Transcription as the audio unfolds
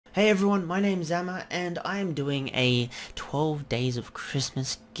Hey everyone, my name's Szamer and I am doing a 12 Days of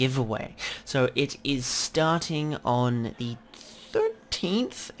Christmas giveaway. So it is starting on the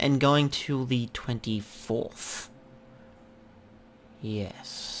 13th and going till the 24th.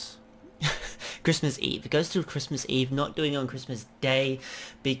 Yes. Christmas Eve. It goes till Christmas Eve, not doing it on Christmas Day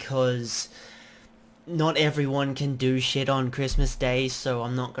because not everyone can do shit on Christmas Day, so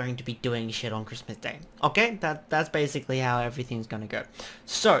I'm not going to be doing shit on Christmas Day. Okay, that's basically how everything's gonna go.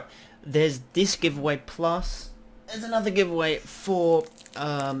 So, there's this giveaway plus there's another giveaway for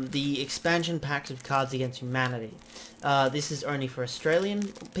the expansion packs of Cards Against Humanity. This is only for Australian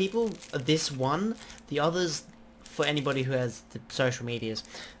people, this one. The others for anybody who has the social medias.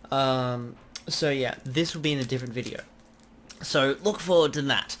 So yeah, this will be in a different video. So look forward to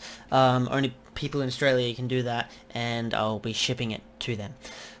that. Only people in Australia can do that, and I'll be shipping it to them.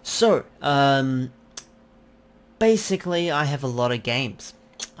 So, basically I have a lot of games.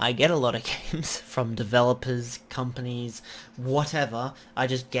 I get a lot of games from developers, companies, whatever. I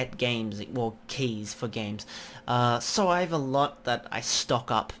just get games, well, keys for games. So I have a lot that I stock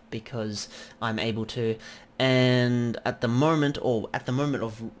up because I'm able to. And at the moment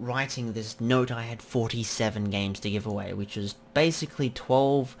of writing this note, I had 47 games to give away, which is basically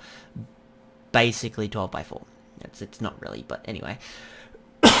 12 by 4. It's not really, but anyway.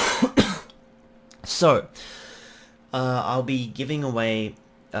 So, I'll be giving away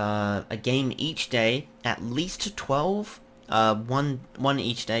a game each day, at least 12, one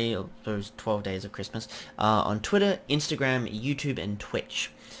each day of those 12 days of Christmas, on Twitter, Instagram, YouTube, and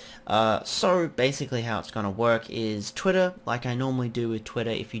Twitch. So basically how it's gonna work is Twitter, like I normally do with Twitter.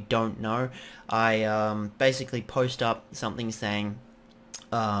 If you don't know, I basically post up something saying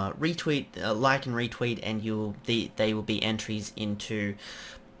retweet, like and retweet, and they will be entries to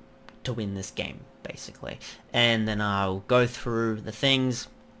win this game, basically. And then I'll go through the things,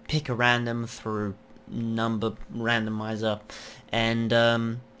 pick a random through number randomizer, and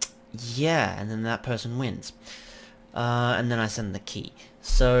yeah, and then that person wins. And then I send the key.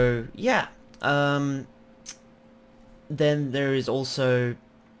 So yeah, then there is also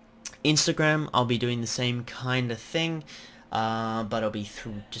Instagram. I'll be doing the same kind of thing, but it'll be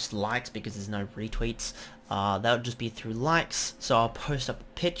through just likes because there's no retweets. That'll just be through likes. So I'll post up a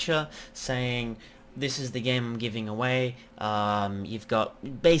picture saying this is the game I'm giving away. You've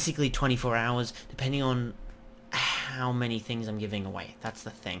got basically 24 hours, depending on how many things I'm giving away. That's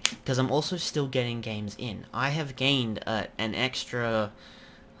the thing, because I'm also still getting games in. I have gained an extra,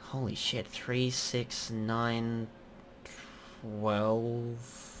 holy shit, 3, 6, 9,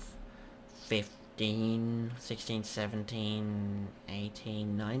 12, 15, 16, 17,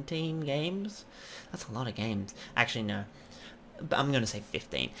 18, 19 games. That's a lot of games. Actually, no. But I'm gonna say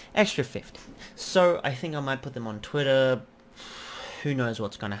 15. Extra 15. So I think I might put them on Twitter. Who knows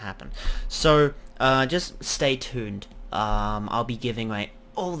what's gonna happen. So just stay tuned. I'll be giving away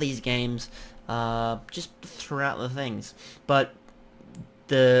all these games just throughout the things. But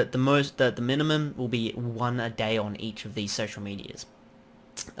the minimum will be one a day on each of these social medias.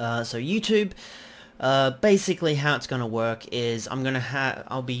 So YouTube, basically how it's gonna work is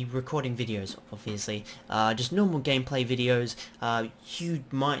I'll be recording videos, obviously, just normal gameplay videos. You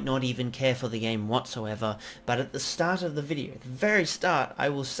might not even care for the game whatsoever, but at the start of the video, at the very start, I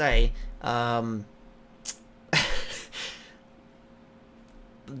will say,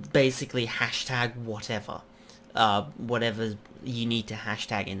 basically hashtag whatever. Whatever you need to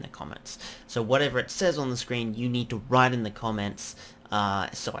hashtag in the comments. So whatever it says on the screen, you need to write in the comments,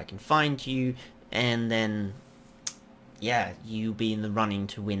 so I can find you, and then yeah, you'll be in the running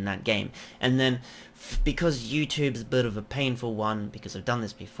to win that game. And then because YouTube's a bit of a painful one, because I've done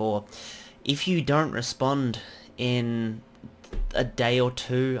this before, if you don't respond in a day or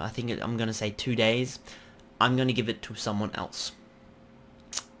two, I think I'm gonna say 2 days, I'm gonna give it to someone else.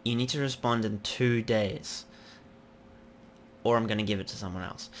 You need to respond in 2 days, or I'm going to give it to someone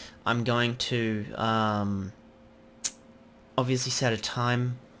else. I'm going to obviously set a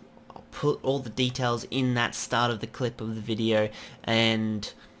time. I'll put all the details in that start of the clip of the video,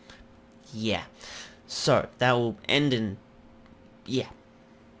 and yeah. So that will end in yeah.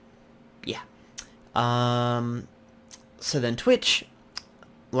 So then Twitch,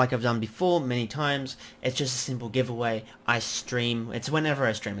 like I've done before many times, it's just a simple giveaway. I stream. It's whenever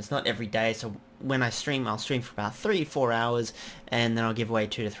I stream. It's not every day. So when I stream, I'll stream for about 3-4 hours, and then I'll give away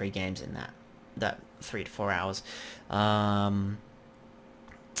 2 to 3 games in that 3 to 4 hours.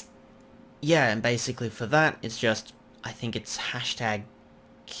 Yeah, and basically for that, it's just, I think it's hashtag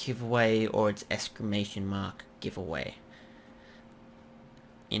giveaway, or it's exclamation mark giveaway.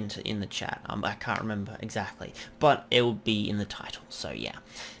 in the chat. I can't remember exactly, but it will be in the title. So yeah,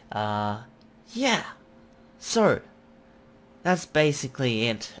 yeah. So that's basically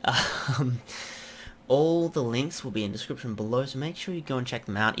it. All the links will be in the description below, so make sure you go and check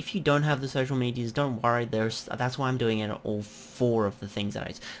them out. If you don't have the social medias, don't worry. That's why I'm doing it on all 4 of the things that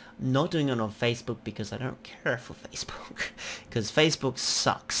I'm not doing it on Facebook, because I don't care for Facebook, because Facebook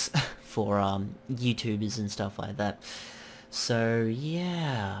sucks for YouTubers and stuff like that. So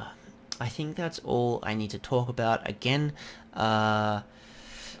yeah, I think that's all I need to talk about. Again,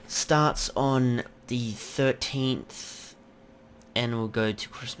 starts on the 13th and will go to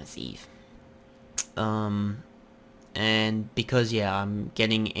Christmas Eve. And because, yeah, I'm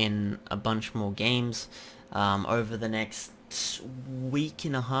getting in a bunch more games, over the next week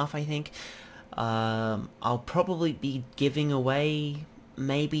and a half, I think, I'll probably be giving away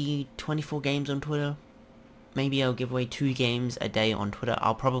maybe 24 games on Twitter. Maybe I'll give away 2 games a day on Twitter.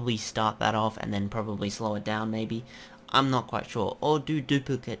 I'll probably start that off and then probably slow it down, maybe. I'm not quite sure. Or do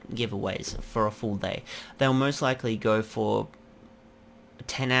duplicate giveaways for a full day. They'll most likely go for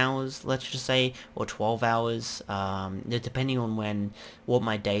 10 hours, let's just say, or 12 hours, depending on what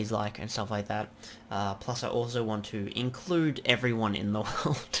my day's like and stuff like that. Plus I also want to include everyone in the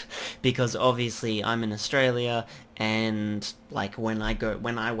world, because obviously I'm in Australia, and like when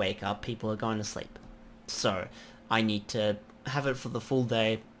I wake up, people are going to sleep. So I need to have it for the full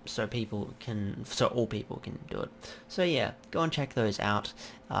day, so all people can do it. So yeah, go and check those out.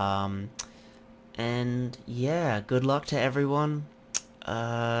 And yeah, good luck to everyone.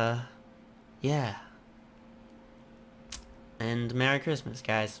 Yeah. And Merry Christmas,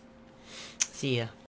 guys. See ya.